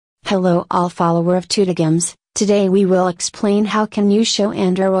Hello all follower of Tutigams, today we will explain how can you show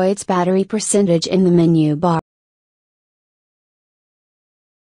Android's battery percentage in the menu bar.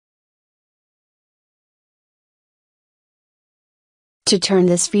 To turn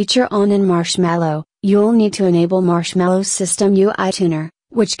this feature on in Marshmallow, you'll need to enable Marshmallow's System UI Tuner,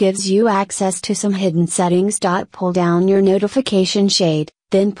 which gives you access to some hidden settings. Pull down your notification shade,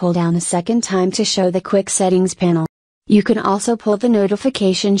 then pull down a second time to show the quick settings panel. You can also pull the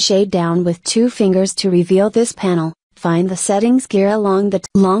notification shade down with 2 fingers to reveal this panel. Find the settings gear along the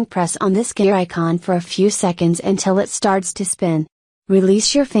long press on this gear icon for a few seconds until it starts to spin.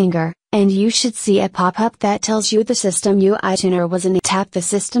 Release your finger, and you should see a pop-up that tells you the System UI Tuner was in. Tap the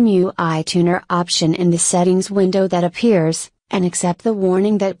System UI Tuner option in the settings window that appears, and accept the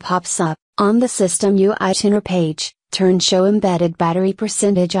warning that pops up. On the System UI Tuner page, turn Show Embedded Battery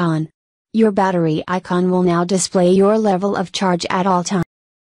Percentage on. Your battery icon will now display your level of charge at all times.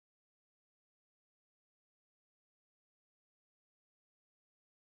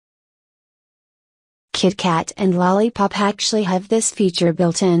 KitKat and Lollipop actually have this feature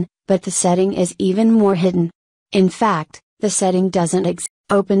built in, but the setting is even more hidden. In fact, the setting doesn't exist.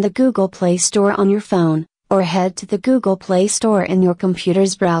 Open the Google Play Store on your phone, or head to the Google Play Store in your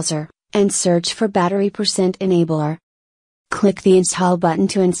computer's browser, and search for Battery Percent Enabler. Click the Install button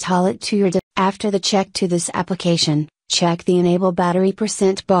to install it to your device. After the check to this application, check the Enable Battery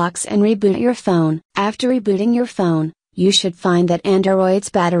Percent box and reboot your phone. After rebooting your phone, you should find that Android's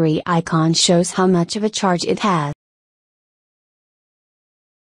battery icon shows how much of a charge it has.